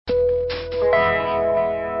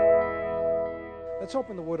Let's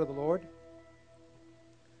open the word of the Lord.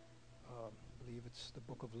 I believe it's the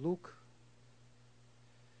book of Luke,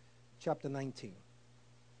 chapter 19.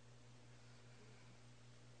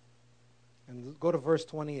 And go to verse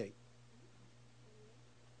 28.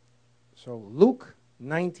 So Luke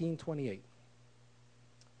 19:28.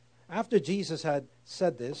 After Jesus had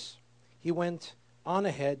said this, he went on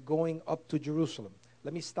ahead, going up to Jerusalem.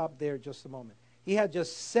 Let me stop there just a moment. He had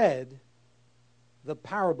just said the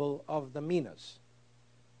parable of the minas,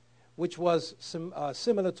 which was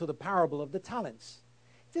similar to the parable of the talents.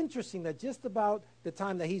 It's interesting that just about the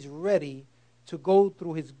time that he's ready to go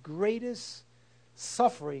through his greatest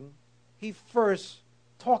suffering, he first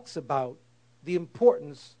talks about the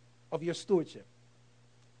importance of your stewardship,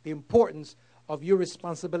 the importance of your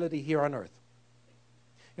responsibility here on earth.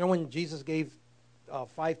 You know, when Jesus gave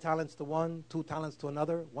 5 talents to one, 2 talents to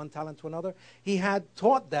another, 1 talent to another, he had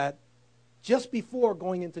taught that just before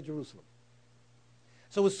going into Jerusalem.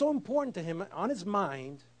 So it was so important to him, on his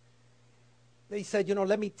mind, that he said,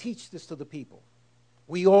 let me teach this to the people.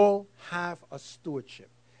 We all have a stewardship.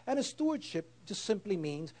 And a stewardship just simply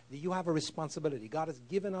means that you have a responsibility. God has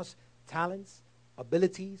given us talents,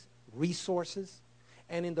 abilities, resources,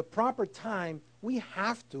 and in the proper time, we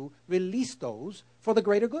have to release those for the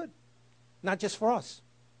greater good, not just for us.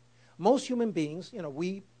 Most human beings,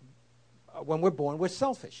 when we're born, we're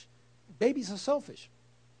selfish. Babies are selfish.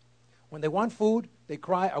 When they want food, they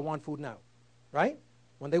cry, I want food now, right?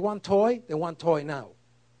 When they want toy, they want toy now.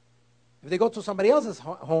 If they go to somebody else's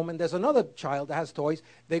home and there's another child that has toys,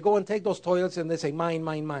 they go and take those toys and they say, mine,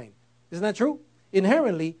 mine, mine. Isn't that true?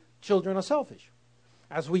 Inherently, children are selfish.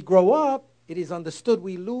 As we grow up, it is understood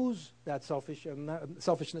we lose that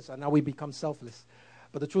selfishness and now we become selfless.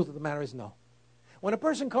 But the truth of the matter is no. When a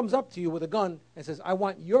person comes up to you with a gun and says, I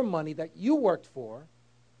want your money that you worked for,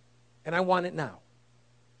 and I want it now,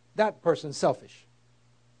 that person's selfish.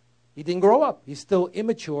 He didn't grow up. He's still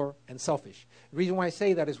immature and selfish. The reason why I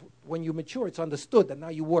say that is when you mature, it's understood that now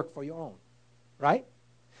you work for your own, right?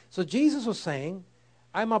 So Jesus was saying,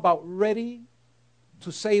 I'm about ready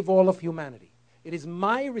to save all of humanity. It is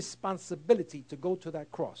my responsibility to go to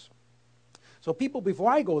that cross. So people,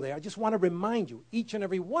 before I go there, I just want to remind you, each and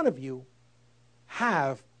every one of you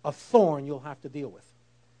have a thorn you'll have to deal with.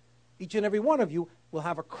 Each and every one of you will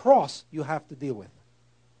have a cross you have to deal with.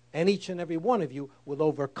 And each and every one of you will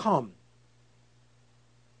overcome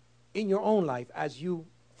in your own life as you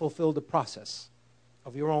fulfill the process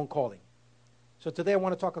of your own calling. So today I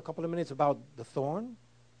want to talk a couple of minutes about the thorn,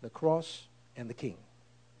 the cross, and the king.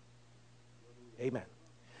 Amen.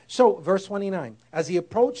 So, verse 29, as he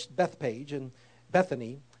approached Bethphage and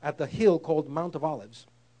Bethany at the hill called Mount of Olives,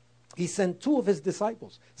 he sent 2 of his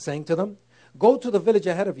disciples, saying to them, go to the village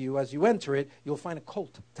ahead of you. As you enter it, you'll find a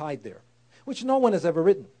colt tied there, which no one has ever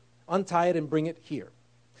ridden. Untie it and bring it here.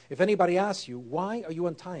 If anybody asks you, why are you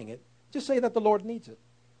untying it? Just say that the Lord needs it.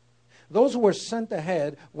 Those who were sent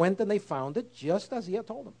ahead went and they found it just as he had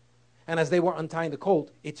told them. And as they were untying the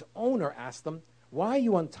colt, its owner asked them, why are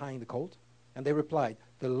you untying the colt? And they replied,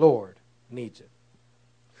 the Lord needs it.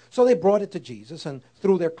 So they brought it to Jesus and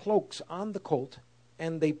threw their cloaks on the colt,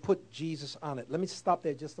 and they put Jesus on it. Let me stop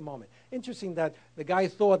there just a moment. Interesting that the guy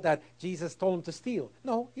thought that Jesus told him to steal.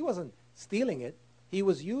 No, he wasn't stealing it. He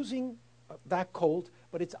was using that colt,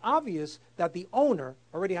 but it's obvious that the owner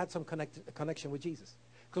already had some connection with Jesus.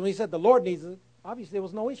 Because when he said the Lord needs it, obviously there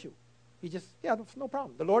was no issue. He just, no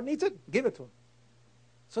problem. The Lord needs it, give it to him.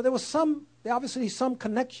 So there was obviously some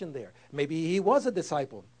connection there. Maybe he was a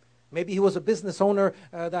disciple. Maybe he was a business owner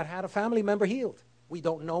that had a family member healed. We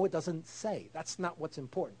don't know. It doesn't say. That's not what's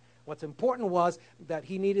important. What's important was that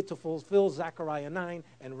he needed to fulfill Zechariah 9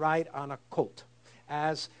 and ride on a colt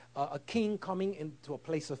as a king coming into a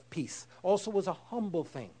place of peace. Also was a humble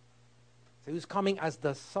thing. So he was coming as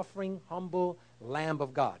the suffering, humble Lamb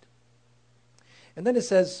of God. And then it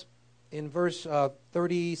says in verse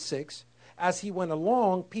 36, as he went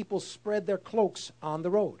along, people spread their cloaks on the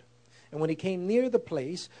road. And when he came near the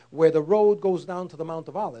place where the road goes down to the Mount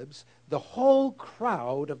of Olives, the whole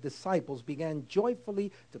crowd of disciples began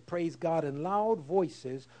joyfully to praise God in loud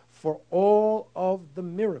voices for all of the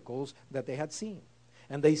miracles that they had seen.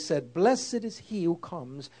 And they said, blessed is he who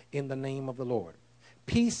comes in the name of the Lord.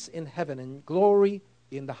 Peace in heaven and glory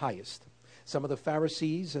in the highest. Some of the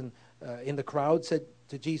Pharisees and in the crowd said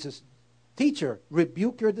to Jesus, teacher,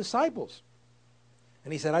 rebuke your disciples.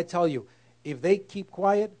 And he said, I tell you, if they keep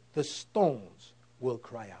quiet, the stones will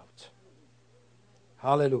cry out.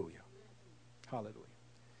 Hallelujah. Hallelujah.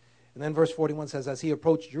 And then verse 41 says, as he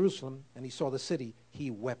approached Jerusalem and he saw the city,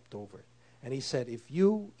 he wept over it. And he said, if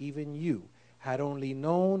you, even you, had only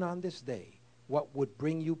known on this day what would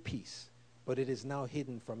bring you peace, but it is now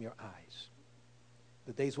hidden from your eyes.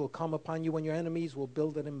 The days will come upon you when your enemies will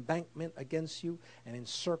build an embankment against you and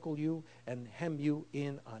encircle you and hem you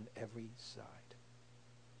in on every side.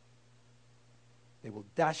 They will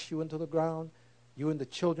dash you into the ground, you and the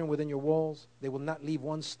children within your walls. They will not leave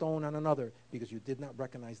one stone on another because you did not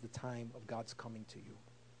recognize the time of God's coming to you.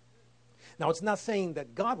 Now, it's not saying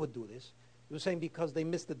that God would do this. It was saying because they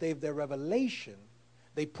missed the day of their revelation,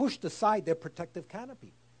 they pushed aside their protective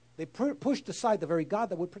canopy. They pushed aside the very God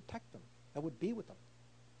that would protect them, that would be with them.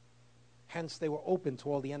 Hence, they were open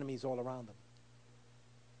to all the enemies all around them.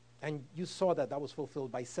 And you saw that was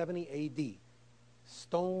fulfilled by 70 A.D.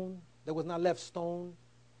 Stone, there was not left stone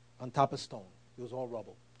on top of stone. It was all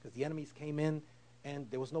rubble because the enemies came in and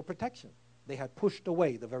there was no protection. They had pushed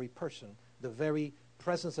away the very person, the very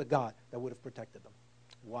presence of God that would have protected them.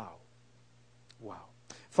 Wow. Wow.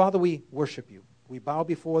 Father, we worship you. We bow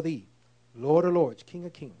before thee, Lord of lords, King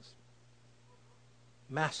of kings,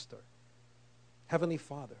 Master, Heavenly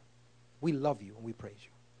Father. We love you and we praise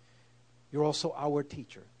you. You're also our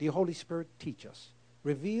teacher. Dear Holy Spirit, teach us.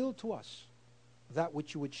 Reveal to us that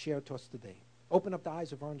which you would share to us today. Open up the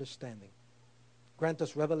eyes of our understanding. Grant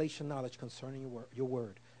us revelation knowledge concerning your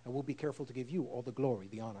word. And we'll be careful to give you all the glory,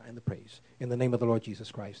 the honor, and the praise. In the name of the Lord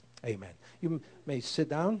Jesus Christ. Amen. You may sit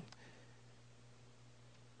down.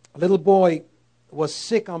 A little boy was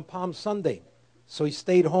sick on Palm Sunday, so he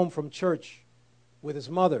stayed home from church with his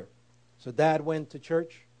mother. So Dad went to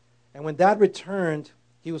church. And when Dad returned,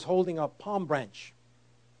 he was holding a palm branch.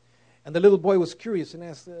 And the little boy was curious and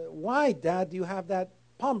asked, why, Dad, do you have that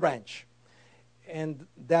palm branch? And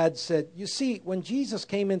Dad said, you see, when Jesus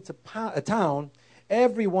came into a town,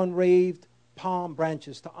 everyone waved palm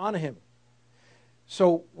branches to honor him.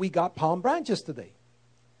 So we got palm branches today.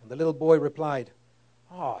 And the little boy replied,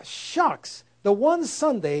 oh, shucks. The one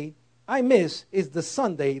Sunday I miss is the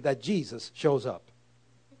Sunday that Jesus shows up.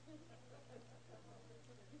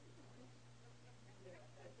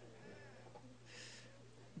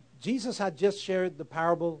 Jesus had just shared the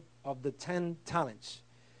parable of the 10 talents.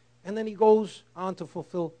 And then he goes on to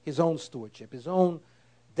fulfill his own stewardship, his own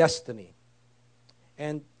destiny.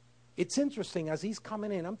 And it's interesting, as he's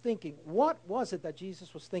coming in, I'm thinking, what was it that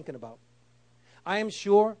Jesus was thinking about? I am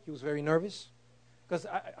sure he was very nervous. Because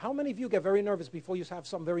how many of you get very nervous before you have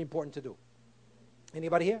something very important to do?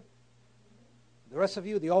 Anybody here? The rest of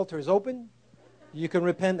you, the altar is open. You can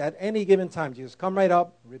repent at any given time. Just come right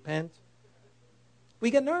up, repent. We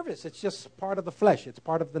get nervous. It's just part of the flesh. It's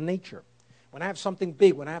part of the nature. When I have something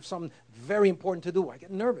big, when I have something very important to do, I get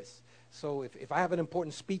nervous. So if I have an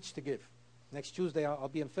important speech to give, next Tuesday I'll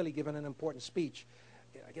be in Philly giving an important speech.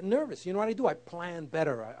 I get nervous. You know what I do? I plan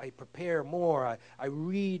better. I prepare more. I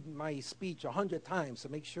read my speech 100 times to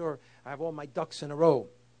make sure I have all my ducks in a row.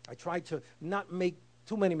 I try to not make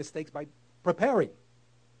too many mistakes by preparing.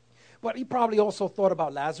 But he probably also thought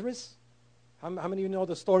about Lazarus. How many of you know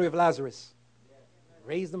the story of Lazarus?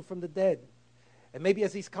 Raised him from the dead. And maybe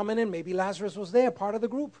as he's coming in, maybe Lazarus was there, part of the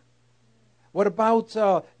group. What about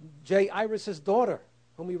Jairus' daughter,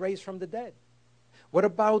 whom he raised from the dead? What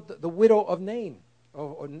about the widow of Nain,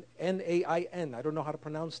 or N-A-I-N? I don't know how to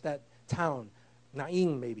pronounce that town.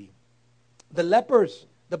 Nain, maybe. The lepers,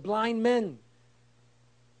 the blind men.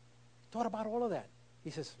 Thought about all of that. He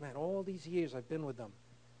says, man, all these years I've been with them.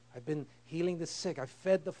 I've been healing the sick. I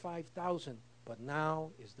fed the 5,000. But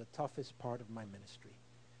now is the toughest part of my ministry.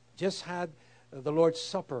 Just had the Lord's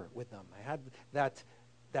Supper with them. I had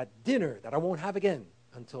that dinner that I won't have again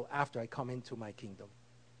until after I come into my kingdom.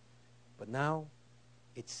 But now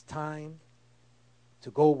it's time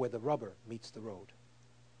to go where the rubber meets the road.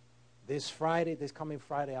 This coming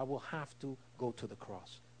Friday, I will have to go to the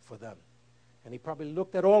cross for them. And he probably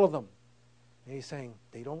looked at all of them. And he's saying,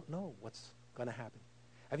 they don't know what's going to happen.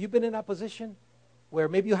 Have you been in that position? Where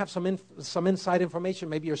maybe you have some inside information,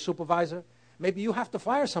 maybe your supervisor, maybe you have to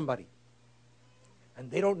fire somebody, and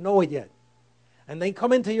they don't know it yet. And they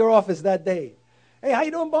come into your office that day. Hey, how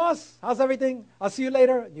you doing, boss? How's everything? I'll see you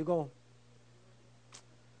later. And you go,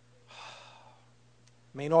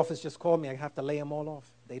 main office just called me. I have to lay them all off.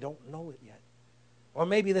 They don't know it yet. Or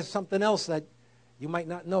maybe there's something else that you might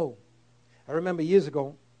not know. I remember years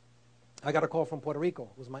ago, I got a call from Puerto Rico.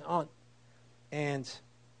 It was my aunt. And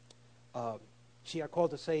she had called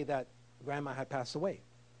to say that grandma had passed away.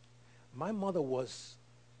 My mother was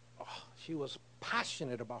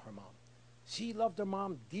passionate about her mom. She loved her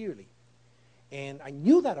mom dearly. And I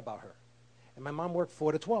knew that about her. And my mom worked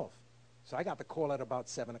 4 to 12. So I got the call at about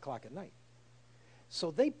 7 o'clock at night. So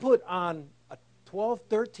they put on a 12,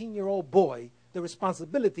 13-year-old boy the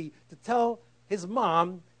responsibility to tell his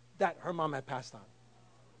mom that her mom had passed on.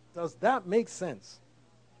 Does that make sense?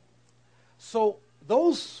 So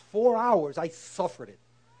those 4 hours, I suffered it.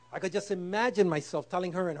 I could just imagine myself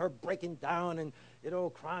telling her and her breaking down and,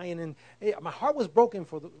 crying. And my heart was broken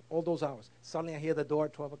for all those hours. Suddenly I hear the door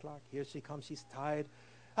at 12 o'clock. Here she comes. She's tired.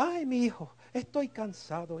 Ay, mi hijo, estoy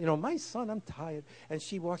cansado. My son, I'm tired. And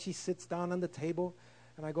she sits down on the table.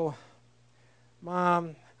 And I go,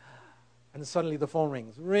 Mom. And suddenly the phone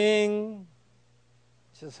rings. Ring.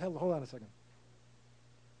 She says, hold on a second.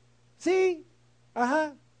 Sí.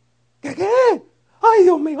 Ajá. ¿Qué? Ay,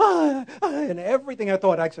 Dios mío. And everything I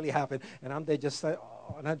thought actually happened. And I'm there just like,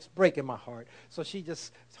 and it's breaking my heart. So she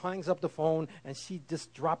just hangs up the phone, and she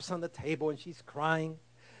just drops on the table, and she's crying.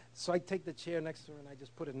 So I take the chair next to her, and I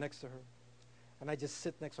just put it next to her. And I just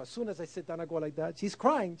sit next to her. As soon as I sit down, I go like that. She's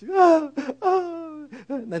crying.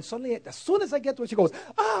 And then suddenly, as soon as I get to her, she goes,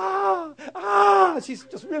 She's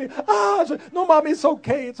just really, no, Mommy, it's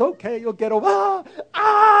okay. You'll get over,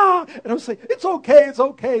 And I'm saying, it's okay.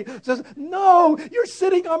 She says, no, you're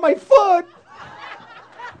sitting on my foot.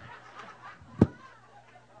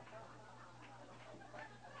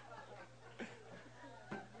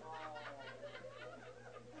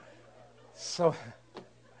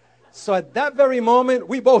 So at that very moment,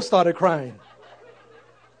 we both started crying.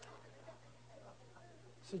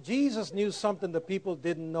 So Jesus knew something the people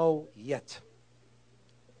didn't know yet.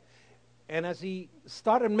 And as he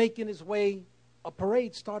started making his way, a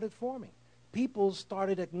parade started forming. People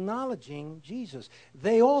started acknowledging Jesus.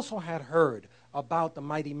 They also had heard about the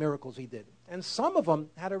mighty miracles he did. And some of them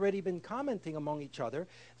had already been commenting among each other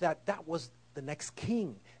that was the next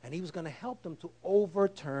king. And he was going to help them to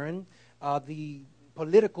overturn the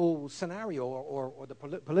political scenario or the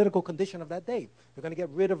political condition of that day. They're going to get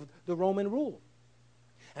rid of the Roman rule.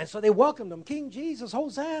 And so they welcomed him. King Jesus,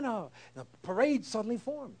 Hosanna. The parade suddenly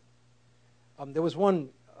formed. There was one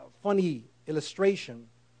funny illustration.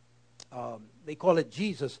 They call it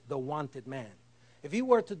Jesus, the wanted man. If he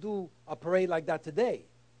were to do a parade like that today,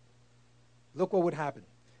 look what would happen.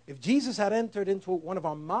 If Jesus had entered into one of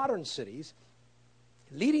our modern cities,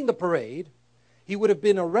 leading the parade, he would have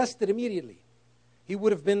been arrested immediately. He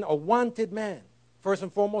would have been a wanted man. First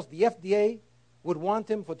and foremost, the FDA would want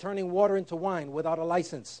him for turning water into wine without a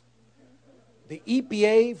license. The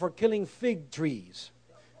EPA for killing fig trees.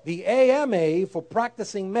 The AMA for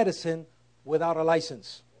practicing medicine without a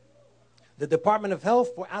license. The Department of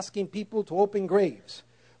Health for asking people to open graves.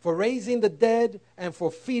 For raising the dead and for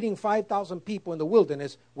feeding 5,000 people in the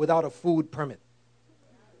wilderness without a food permit.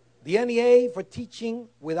 The NEA for teaching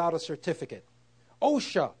without a certificate.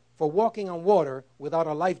 OSHA for walking on water without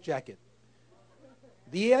a life jacket.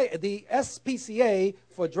 The SPCA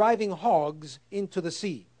for driving hogs into the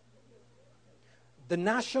sea. The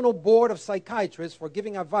National Board of Psychiatrists for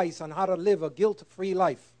giving advice on how to live a guilt-free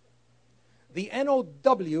life. The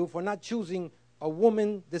NOW for not choosing a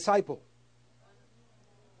woman disciple.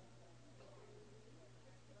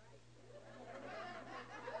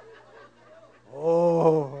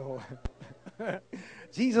 Oh,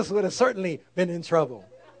 Jesus would have certainly been in trouble.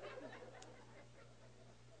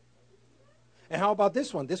 And how about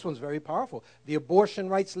this one? This one's very powerful. The Abortion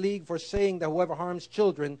Rights League for saying that whoever harms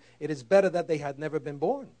children, it is better that they had never been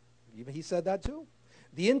born. Even he said that too.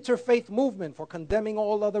 The Interfaith Movement for condemning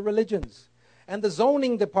all other religions. And the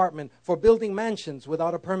Zoning Department for building mansions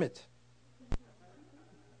without a permit.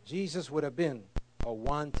 Jesus would have been a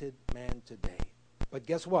wanted man today. But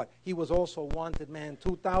guess what? He was also a wanted man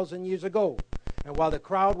 2,000 years ago. And while the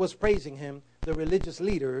crowd was praising him, the religious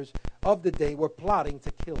leaders of the day were plotting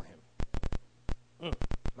to kill him.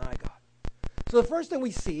 My God. So the first thing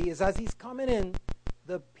we see is as he's coming in,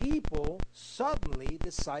 the people suddenly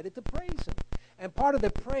decided to praise him. And part of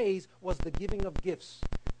the praise was the giving of gifts.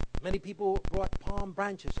 Many people brought palm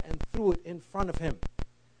branches and threw it in front of him,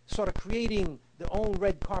 sort of creating their own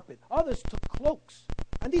red carpet. Others took cloaks.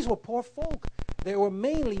 And these were poor folk. They were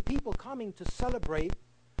mainly people coming to celebrate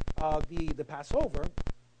the Passover.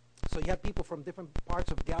 So you had people from different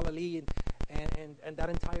parts of Galilee and that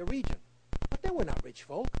entire region. But they were not rich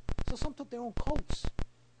folk. So some took their own coats.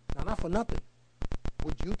 Now, not for nothing.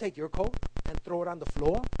 Would you take your coat and throw it on the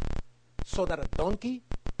floor so that a donkey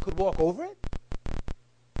could walk over it?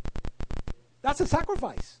 That's a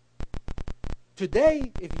sacrifice.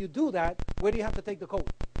 Today, if you do that, where do you have to take the coat?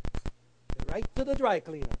 Right to the dry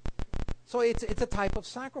cleaner. So it's a type of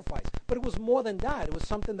sacrifice. But it was more than that. It was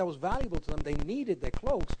something that was valuable to them. They needed their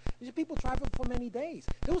cloaks. These people traveled for many days.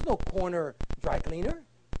 There was no corner dry cleaner.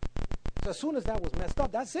 So as soon as that was messed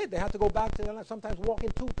up, that's it. They had to go back to their life, sometimes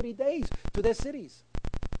walking 2-3 days to their cities.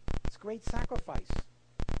 It's great sacrifice.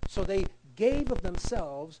 So they gave of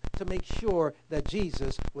themselves to make sure that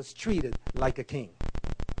Jesus was treated like a king.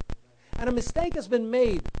 And a mistake has been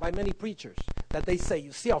made by many preachers that they say,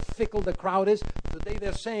 you see how fickle the crowd is? Today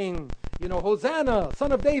they're saying, Hosanna,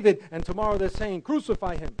 son of David. And tomorrow they're saying,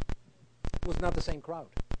 crucify him. It was not the same crowd.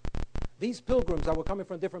 These pilgrims that were coming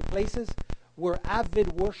from different places were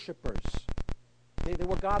avid worshipers. They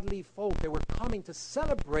were godly folk. They were coming to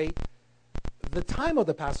celebrate the time of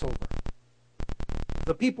the Passover.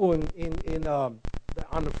 The people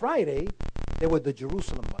on the Friday, they were the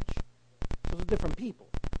Jerusalem bunch. Those are different people.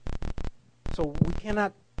 So we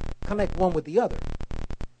cannot connect one with the other.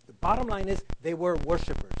 The bottom line is they were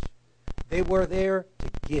worshipers. They were there to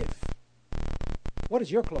give. What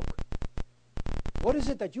is your cloak? What is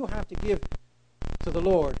it that you have to give to the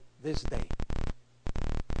Lord this day?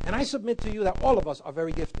 And I submit to you that all of us are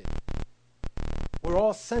very gifted. We're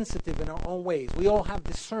all sensitive in our own ways. We all have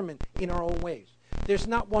discernment in our own ways. There's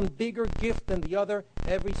not one bigger gift than the other.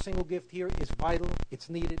 Every single gift here is vital, it's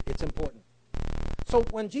needed, it's important. So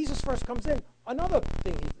when Jesus first comes in, another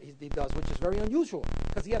thing he does, which is very unusual,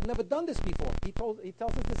 because he had never done this before. He tells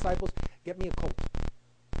his disciples, get me a colt.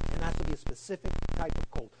 And it has to be a specific type of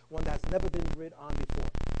colt, one that's never been rid on before.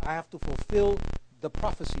 I have to fulfill the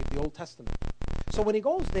prophecy of the Old Testament. So when he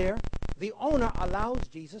goes there, the owner allows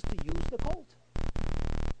Jesus to use the colt.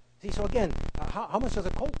 See, so again, how much does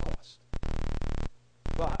a colt cost?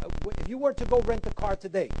 Well, if you were to go rent a car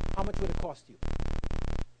today, how much would it cost you?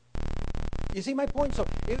 You see my point? So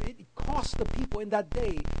it cost the people in that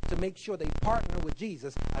day to make sure they partner with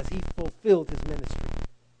Jesus as he fulfilled his ministry.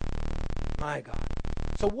 My God.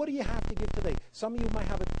 So what do you have to give today? Some of you might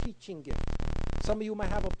have a teaching gift. Some of you might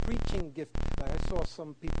have a preaching gift. Like I saw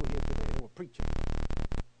some people here today who were preaching.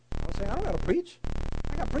 I was saying, I don't got to preach.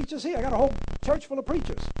 I got preachers here. I got a whole church full of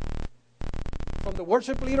preachers. From the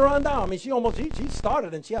worship leader on down. I mean, she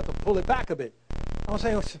started and she had to pull it back a bit. I was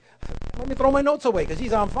saying, let me throw my notes away because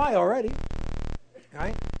she's on fire already.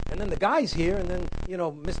 Right? And then the guys here, and then,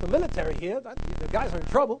 Mr. Military here, the guys are in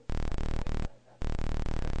trouble.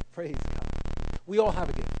 Praise God. We all have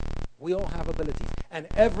a gift. We all have abilities. And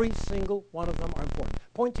every single one of them are important.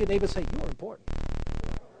 Point to your neighbor and say, you are important.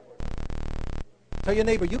 Tell your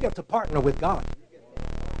neighbor, you get to partner with God.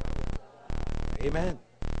 Amen.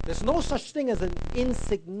 There's no such thing as an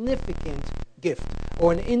insignificant gift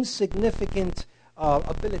or an insignificant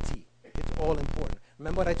ability. It's all important.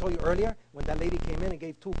 Remember what I told you earlier when that lady came in and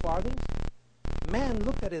gave 2 farthings? Man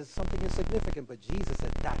looked at it as something insignificant, but Jesus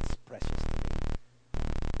said, that's precious to me.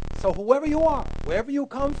 So whoever you are, wherever you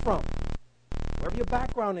come from, wherever your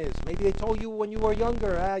background is, maybe they told you when you were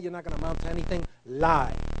younger, you're not going to amount to anything.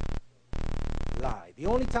 Lie. The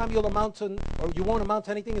only time you won't amount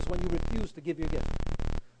to anything is when you refuse to give your gift.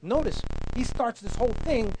 Notice, he starts this whole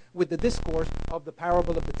thing with the discourse of the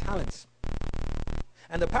parable of the talents.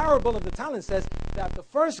 And the parable of the talents says that the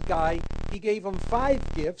first guy, he gave him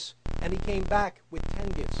 5 gifts, and he came back with 10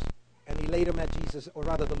 gifts. And he laid them at Jesus, or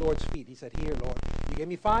rather the Lord's feet. He said, here, Lord, you gave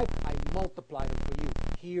me 5, I multiplied them for you.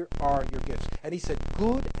 Here are your gifts. And he said,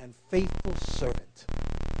 good and faithful servant.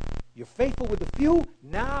 You're faithful with the few,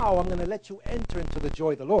 now I'm going to let you enter into the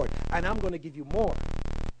joy of the Lord, and I'm going to give you more.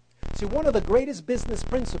 See, one of the greatest business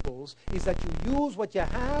principles is that you use what you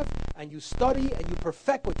have, and you study, and you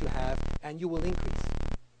perfect what you have, and you will increase.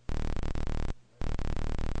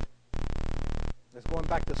 Let's go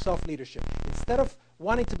back to self-leadership. Instead of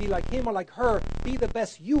wanting to be like him or like her, be the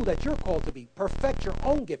best you that you're called to be. Perfect your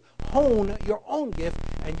own gift. Hone your own gift,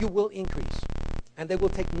 and you will increase. And they will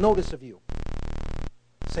take notice of you.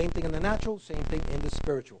 Same thing in the natural, same thing in the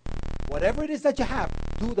spiritual. Whatever it is that you have,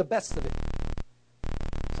 do the best of it.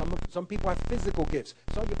 Some people have physical gifts.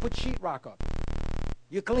 So you put sheetrock up.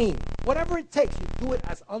 You clean. Whatever it takes, you do it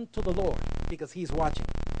as unto the Lord because he's watching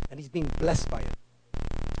and he's being blessed by it.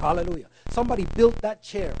 Hallelujah. Somebody built that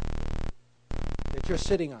chair that you're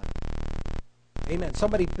sitting on. Amen.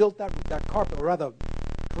 Somebody built that carpet, or rather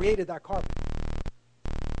created that carpet.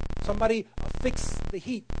 Somebody fixed the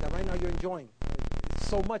heat that right now you're enjoying. It's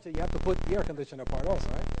so much that you have to put the air conditioner apart also,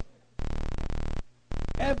 right?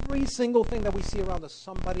 Every single thing that we see around us,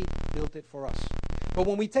 somebody built it for us. But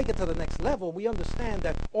when we take it to the next level, we understand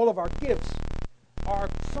that all of our gifts are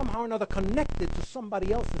somehow or another connected to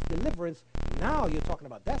somebody else's deliverance. Now you're talking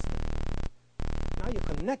about destiny. Now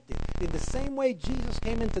you're connected. In the same way Jesus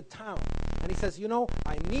came into town and he says,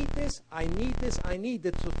 I need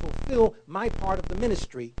this to fulfill my part of the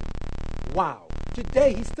ministry. Wow.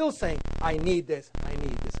 Today he's still saying, I need this.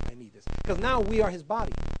 Because now we are his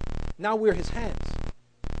body. Now we're his hands.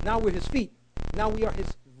 Now we're his feet. Now we are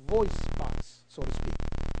his voice box, so to speak.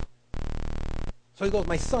 So he goes,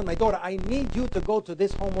 my son, my daughter, I need you to go to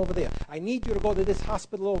this home over there. I need you to go to this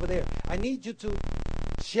hospital over there. I need you to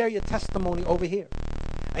share your testimony over here.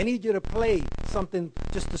 I need you to play something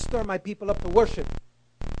just to stir my people up to worship.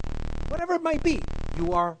 Whatever it might be,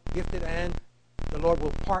 you are gifted and the Lord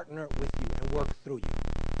will partner with you and work through you.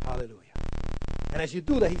 Hallelujah. And as you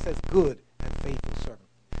do that, he says, good and faithful servant.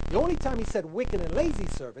 The only time he said wicked and lazy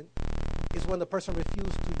servant is when the person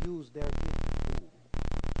refused to use their gift. Ooh,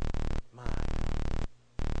 my.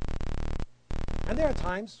 And there are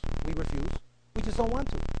times we refuse. We just don't want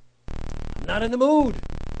to. I'm not in the mood.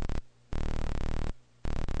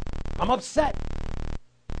 I'm upset.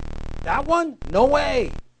 That one? No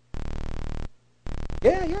way.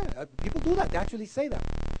 Yeah. People do that. They actually say that.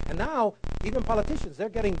 And now, even politicians, they're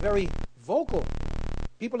getting very vocal.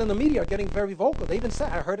 People in the media are getting very vocal. They even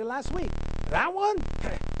said, I heard it last week. That one?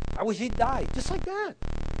 I wish he'd die. Just like that.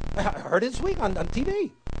 I heard it this week on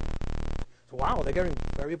TV. So, wow, they're getting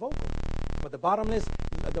very vocal. But the bottom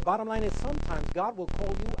line is sometimes God will call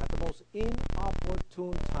you at the most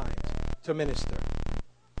inopportune times to minister.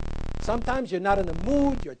 Sometimes you're not in the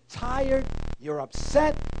mood, you're tired, you're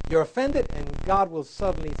upset, you're offended, and God will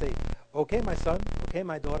suddenly say, okay, my son, okay,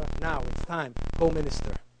 my daughter, now it's time, go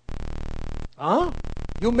minister. Huh?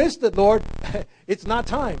 You missed it, Lord. It's not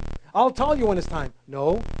time. I'll tell you when it's time.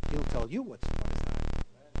 No, he'll tell you when it's time.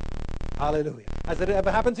 Hallelujah. Has it ever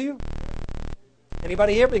happened to you?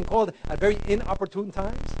 Anybody here been called at very inopportune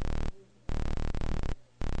times?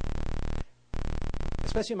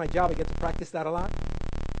 Especially in my job, I get to practice that a lot.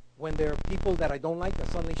 When there are people that I don't like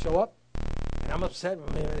that suddenly show up, and I'm upset,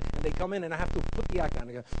 and they come in, and I have to put the act on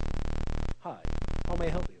and go, hi, how may I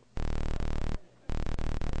help you?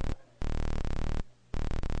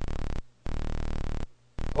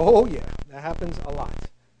 Oh, yeah, that happens a lot.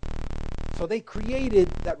 So they created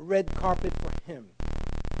that red carpet for him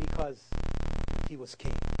because he was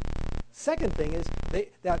king. Second thing is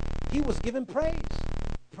that he was given praise.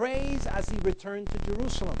 Praise as he returned to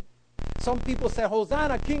Jerusalem. Some people say,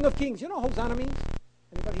 Hosanna, King of Kings. You know what Hosanna means?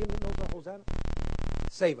 Anybody here knows what Hosanna?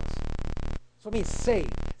 Save us. So it means save.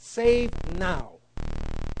 Save now.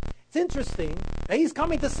 It's interesting that he's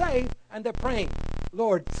coming to save, and they're praying,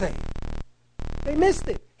 Lord, save. They missed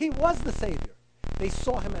it. He was the Savior. They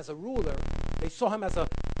saw him as a ruler. They saw him as a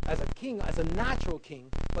king, as a natural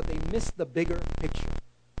king, but they missed the bigger picture.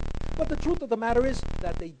 But the truth of the matter is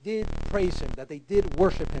that they did praise him, that they did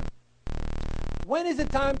worship him. When is it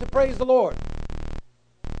time to praise the Lord?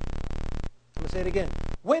 I'm going to say it again.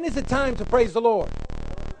 When is it time to praise the Lord?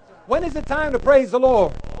 When is it time to praise the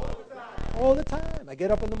Lord? All the time. I get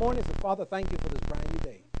up in the morning and say, Father, thank you for this brand new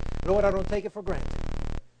day. Lord, I don't take it for granted.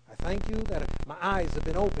 I thank you that my eyes have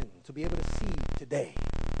been opened to be able to see today.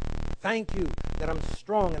 Thank you that I'm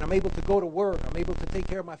strong and I'm able to go to work. I'm able to take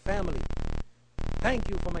care of my family. Thank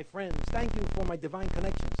you for my friends. Thank you for my divine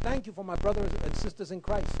connections. Thank you for my brothers and sisters in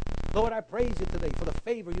Christ. Lord, I praise you today for the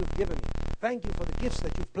favor you've given me. Thank you for the gifts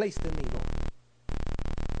that you've placed in me, Lord.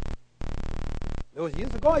 There was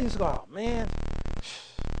years ago, I used to go, oh, man.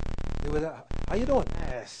 It was, how you doing?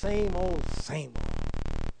 Same old, same old.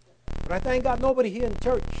 But I thank God nobody here in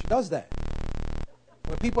church does that.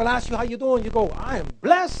 When people ask you how you doing, you go, I am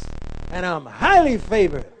blessed and I'm highly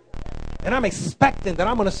favored. And I'm expecting that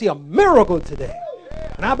I'm going to see a miracle today.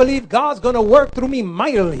 And I believe God's going to work through me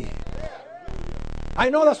mightily. I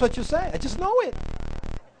know that's what you say. I just know it.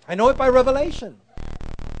 I know it by revelation.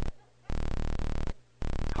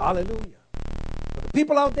 Hallelujah. But the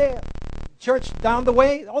people out there, church down the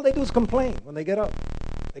way, all they do is complain when they get up.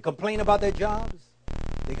 They complain about their jobs.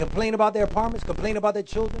 They complain about their apartments, complain about their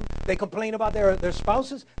children. They complain about their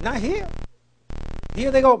spouses. Not here.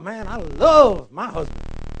 Here they go, man, I love my husband.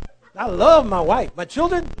 I love my wife. My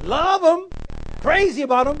children, love them. Crazy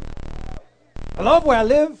about them. I love where I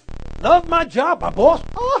live. Love my job. My boss,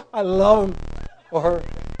 oh, I love him or her.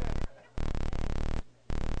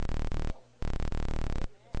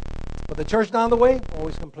 But the church down the way,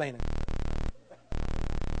 always complaining.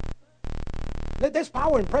 There's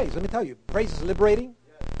power in praise. Let me tell you. Praise is liberating.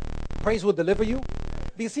 Praise will deliver you.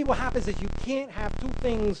 Do you see what happens is you can't have two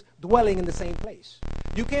things dwelling in the same place.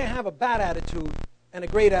 You can't have a bad attitude and a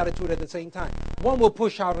great attitude at the same time. One will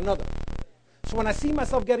push out another. So when I see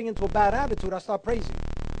myself getting into a bad attitude, I start praising.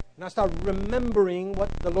 And I start remembering what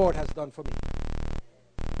the Lord has done for me.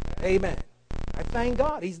 Amen. I thank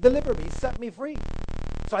God. He's delivered me. He set me free.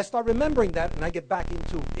 So I start remembering that and I get back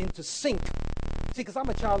into sync. See, because I'm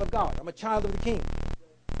a child of God. I'm a child of the King.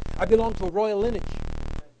 I belong to a royal lineage.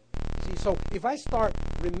 See, so if I start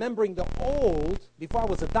remembering the old before I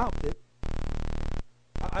was adopted,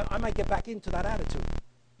 I might get back into that attitude.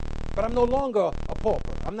 But I'm no longer a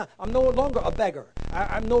pauper. I'm no longer a beggar.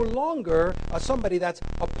 I'm no longer somebody that's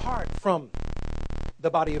apart from the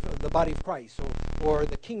body of Christ or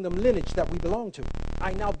the kingdom lineage that we belong to.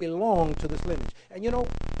 I now belong to this lineage. And you know,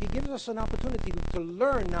 he gives us an opportunity to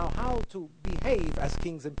learn now how to behave as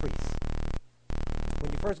kings and priests.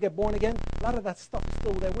 When you first get born again, a lot of that stuff is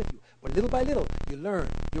still there with you. But little by little, you learn,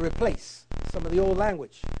 you replace some of the old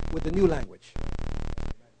language with the new language.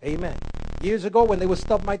 Amen. Years ago, when they would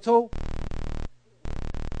stub my toe,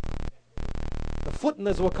 the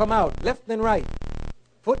footners will come out, left and right.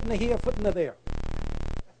 Footner here, footner there.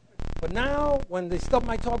 But now, when they stub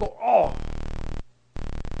my toe, I go, oh,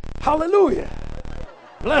 hallelujah.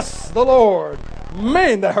 Bless the Lord.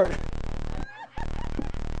 Man, that hurt.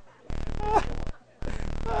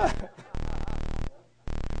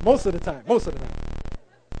 Most of the time.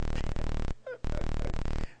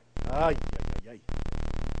 Ay.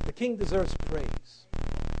 The king deserves praise.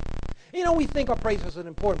 You know, we think our praise isn't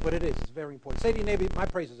important, but it is. It's very important. Say to your neighbor, my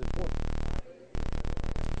praise is important.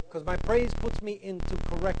 Because my praise puts me into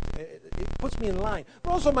it puts me in line.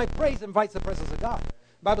 But also my praise invites the presence of God.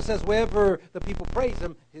 The Bible says wherever the people praise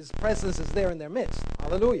him, his presence is there in their midst.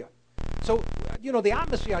 Hallelujah. So, you know, the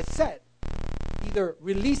atmosphere I set either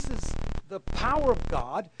releases the power of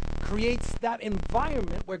God, creates that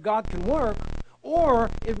environment where God can work, or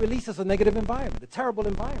it releases a negative environment, a terrible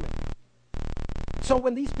environment. So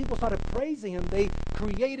when these people started praising him, they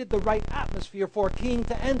created the right atmosphere for a king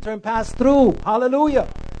to enter and pass through. Hallelujah.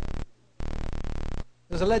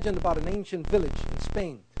 There's a legend about an ancient village in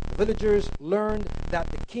Spain. The villagers learned that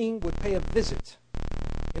the king would pay a visit.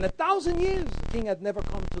 In 1,000 years, the king had never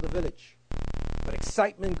come to the village. But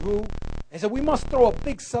excitement grew. They said, we must throw a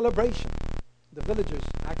big celebration. The villagers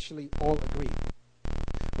actually all agreed.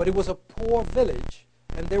 But it was a poor village,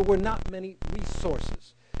 and there were not many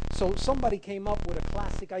resources. So somebody came up with a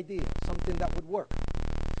classic idea, something that would work.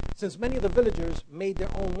 Since many of the villagers made their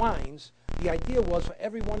own wines, the idea was for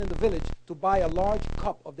everyone in the village to buy a large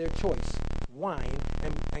cup of their choice, wine,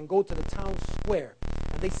 and go to the town square.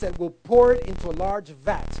 And they said, we'll pour it into a large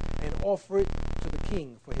vat and offer it to the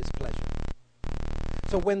king for his pleasure.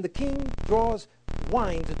 So when the king draws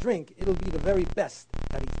wine to drink, it'll be the very best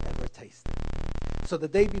that he's ever tasted. So the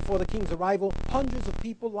day before the king's arrival, hundreds of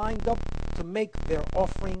people lined up to make their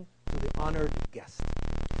offering to the honored guest.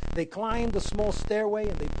 They climbed a small stairway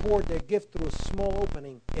and they poured their gift through a small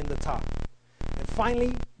opening in the top. And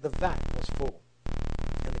finally, the vat was full.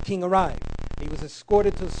 And the king arrived. He was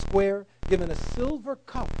escorted to the square, given a silver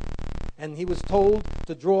cup, and he was told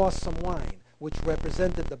to draw some wine, which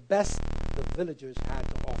represented the best the villagers had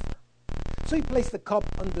to offer. So he placed the cup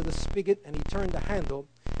under the spigot and he turned the handle,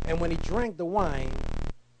 and when he drank the wine,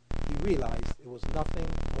 he realized it was nothing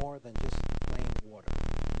more than just plain water.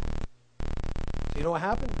 So you know what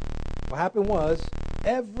happened? What happened was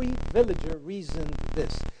every villager reasoned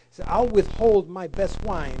this. He said, I'll withhold my best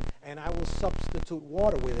wine and I will substitute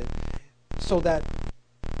water with it so that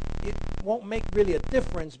it won't make really a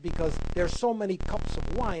difference because there's so many cups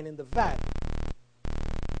of wine in the vat.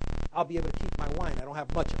 I'll be able to keep my wine. I don't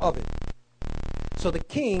have much of it. So the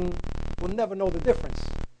king will never know the difference,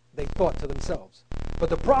 they thought to themselves. But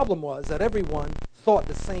the problem was that everyone thought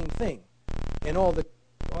the same thing. And all that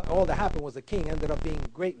happened was the king ended up being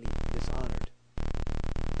greatly dishonored.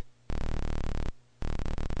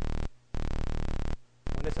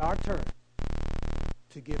 When it's our turn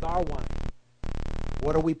to give our wine,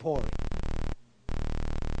 what are we pouring?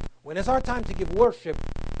 When it's our time to give worship,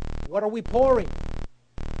 what are we pouring?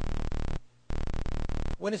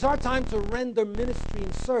 When it's our time to render ministry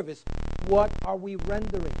and service, what are we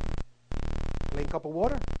rendering? A plain cup of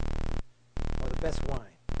water or the best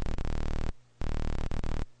wine?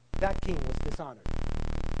 That king was dishonored.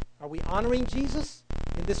 Are we honoring Jesus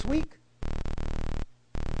in this week?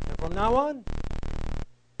 And from now on?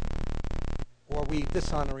 Or are we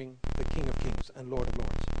dishonoring the King of Kings and Lord of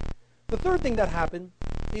Lords? The third thing that happened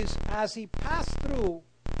is as he passed through,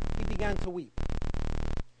 he began to weep.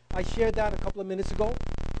 I shared that a couple of minutes ago,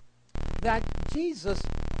 that Jesus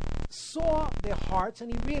saw their hearts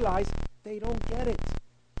and he realized they don't get it.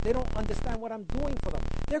 They don't understand what I'm doing for them.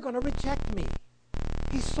 They're going to reject me.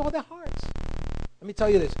 He saw their hearts. Let me tell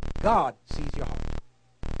you this. God sees your heart.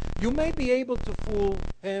 You may be able to fool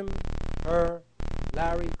him, her,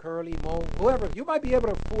 Larry, Curly, Mo, whoever. You might be able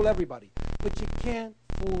to fool everybody, but you can't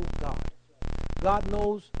fool God. God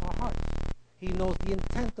knows our hearts. He knows the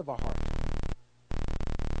intent of our heart.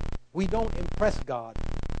 We don't impress God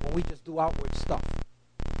when we just do outward stuff.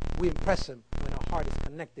 We impress him when our heart is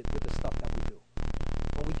connected with the stuff that we do.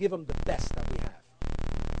 When we give him the best that we have.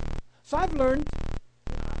 So I've learned,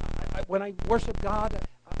 when I worship God,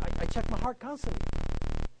 I check my heart constantly.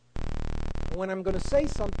 And when I'm going to say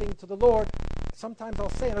something to the Lord, sometimes I'll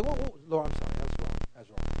say, and I go, oh, Lord, I'm sorry, that's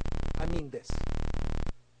wrong. I mean this.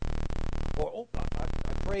 Or,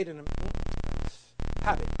 prayed and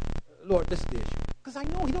habit. Lord, this is the issue. Because I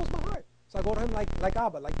know he knows my heart. So I go to him like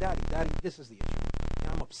Abba, like Daddy. Daddy, this is the issue.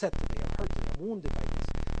 And I'm upset today. I'm hurt today. I'm wounded by this.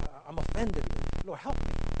 I'm offended. Lord, help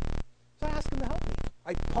me. So I ask him to help me.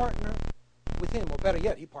 I partner with him, or better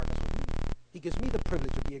yet, he partners with me. He gives me the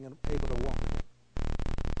privilege of being able to walk with him.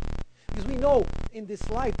 Because we know in this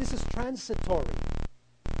life, this is transitory.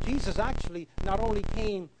 Jesus actually not only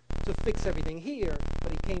came to fix everything here,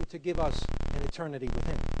 but he came to give us an eternity with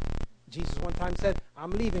him. Jesus one time said,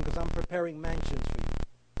 I'm leaving because I'm preparing mansions for you.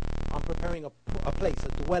 I'm preparing a place,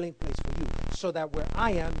 a dwelling place for you, so that where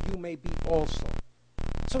I am, you may be also.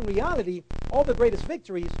 So in reality, all the greatest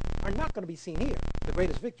victories are not going to be seen here. The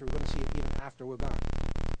greatest victory, we're going to see it even after we're gone.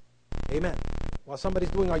 Amen. While somebody's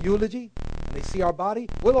doing our eulogy, and they see our body,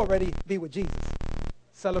 we'll already be with Jesus,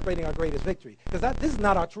 celebrating our greatest victory. Because this is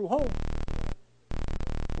not our true home.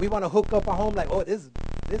 We want to hook up our home like, oh, this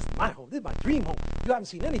is my home. This is my dream home. You haven't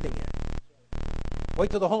seen anything yet. Wait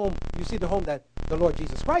till the home, you see the home that the Lord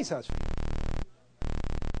Jesus Christ has for you.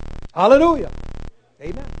 Hallelujah.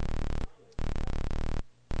 Amen.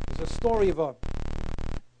 There's a story of a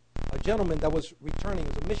gentleman that was returning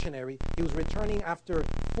as a missionary. He was returning after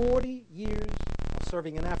 40 years of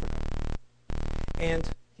serving in Africa. And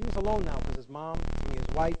he was alone now because his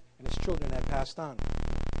wife, and his children had passed on.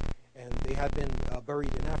 And they had been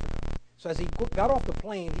buried in Africa. So as he got off the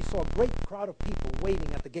plane, he saw a great crowd of people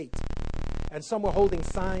waiting at the gate. And some were holding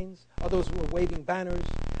signs, others were waving banners,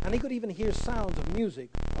 and he could even hear sounds of music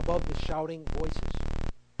above the shouting voices.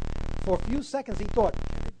 For a few seconds he thought,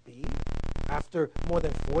 can it be? After more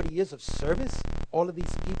than 40 years of service, all of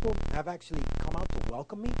these people have actually come out to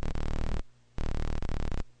welcome me?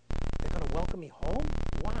 They're going to welcome me home?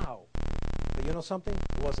 Wow. But you know something?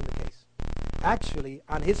 It wasn't the case. Actually,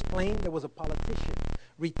 on his plane, there was a politician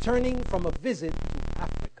returning from a visit to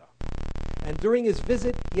Africa. And during his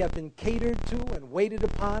visit, he had been catered to and waited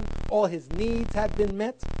upon. All his needs had been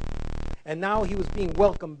met. And now he was being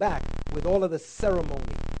welcomed back with all of the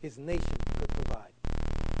ceremony his nation could provide.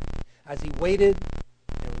 As he waited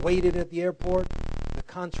and waited at the airport, the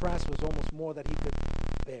contrast was almost more than he could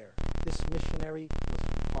bear. This missionary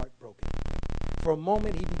was heartbroken. For a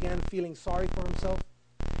moment, he began feeling sorry for himself.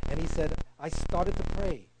 And he said, I started to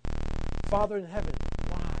pray. Father in heaven,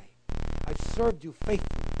 why? I've served you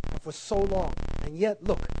faithfully for so long, and yet,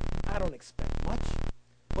 look, I don't expect much,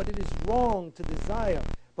 but it is wrong to desire,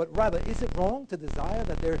 but rather, is it wrong to desire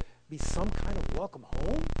that there be some kind of welcome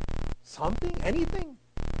home? Something? Anything?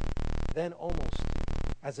 Then almost,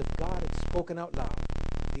 as if God had spoken out loud,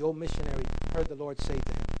 the old missionary heard the Lord say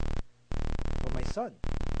to him, well, my son,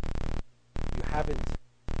 you haven't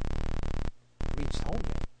reached home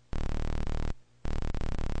yet.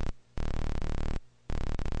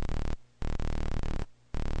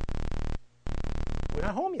 We're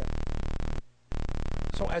not home yet.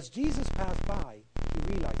 So as Jesus passed by,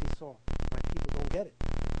 he realized, he saw, my people don't get it.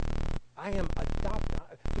 I am adopted.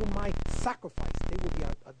 Through my sacrifice, they will be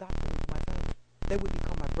adopted into my family. They will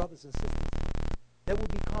become my brothers and sisters. They will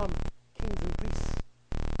become kings and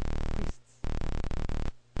priests.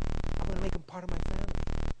 I'm going to make them part of my family.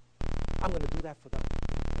 I'm going to do that for them.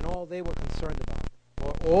 And all they were concerned about,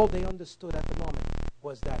 or all they understood at the moment,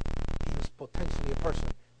 was that he was potentially a person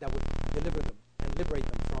that would deliver them and liberate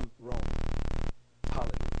them from Rome.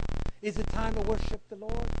 Hallelujah. Is it time to worship the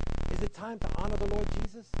Lord? Is it time to honor the Lord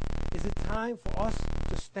Jesus? Is it time for us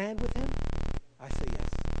to stand with him? I say yes.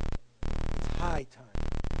 It's high time.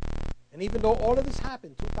 And even though all of this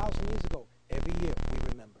happened 2,000 years ago, every year we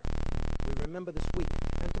remember. We remember this week.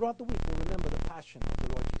 And throughout the week, we remember the passion of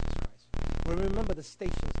the Lord Jesus Christ. We remember the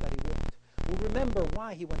stations that he walked. We remember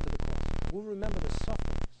why he went to the cross. We remember the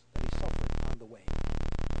sufferings that he suffered on the way.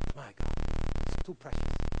 My God, it's too precious.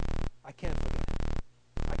 I can't forget it.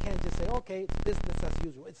 I can't just say, okay, it's business as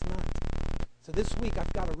usual. It's not. So this week,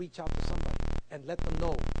 I've got to reach out to somebody and let them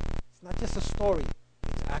know it's not just a story.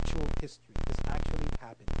 It's actual history. This actually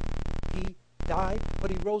happened. He died,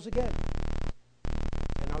 but he rose again.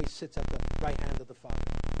 And now he sits at the right hand of the Father,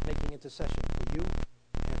 making intercession for you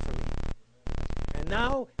and for me. And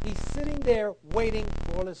now he's sitting there waiting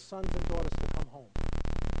for all his sons and daughters to come home.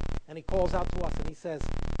 And he calls out to us and he says,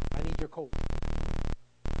 I need your coat.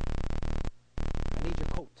 I need your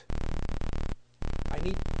coat. I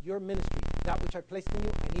need your ministry. That which I placed in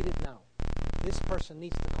you, I need it now. This person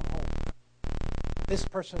needs to come home. This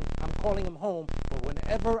person, I'm calling him home, but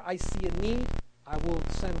whenever I see a need, I will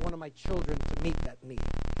send one of my children to meet that need.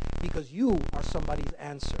 Because you are somebody's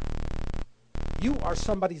answer. You are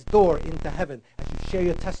somebody's door into heaven as you share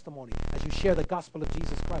your testimony, as you share the gospel of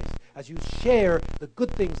Jesus Christ, as you share the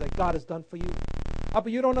good things that God has done for you. Oh,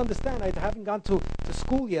 but you don't understand. I haven't gone to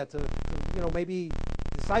school yet, to maybe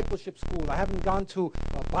discipleship school. I haven't gone to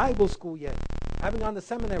Bible school yet. I haven't gone to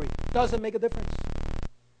seminary. Doesn't make a difference.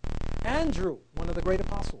 Andrew, one of the great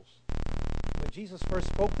apostles, when Jesus first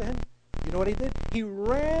spoke to him, you know what he did? He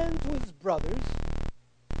ran to his brothers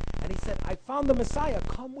and he said, I found the Messiah,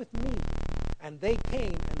 come with me. And they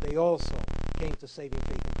came, and they also came to saving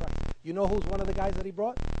faith in Christ. You know who's one of the guys that he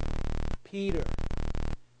brought? Peter.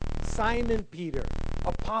 Simon Peter.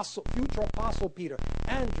 Apostle, future apostle Peter.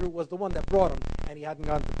 Andrew was the one that brought him, and he hadn't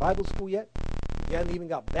gone to Bible school yet. He hadn't even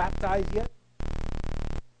got baptized yet.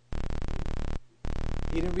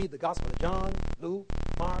 He didn't read the Gospel of John, Luke,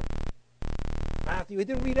 Mark, Matthew. He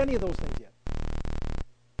didn't read any of those things yet.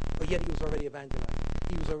 But yet he was already evangelizing.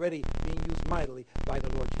 He was already being used mightily by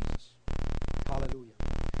the Lord Jesus. Hallelujah.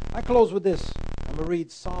 I close with this. I'm going to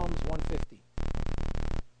read Psalms 150.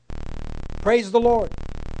 Praise the Lord.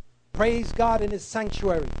 Praise God in his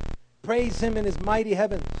sanctuary. Praise him in his mighty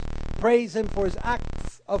heavens. Praise him for his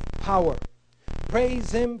acts of power.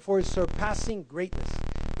 Praise him for his surpassing greatness.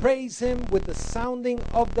 Praise him with the sounding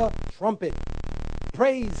of the trumpet.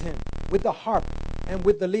 Praise him with the harp and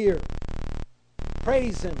with the lyre.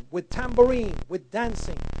 Praise him with tambourine, with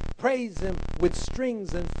dancing. Praise him with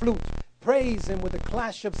strings and flute. Praise him with the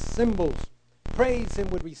clash of cymbals. Praise him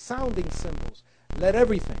with resounding cymbals. Let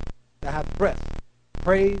everything that hath breath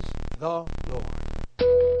praise the Lord.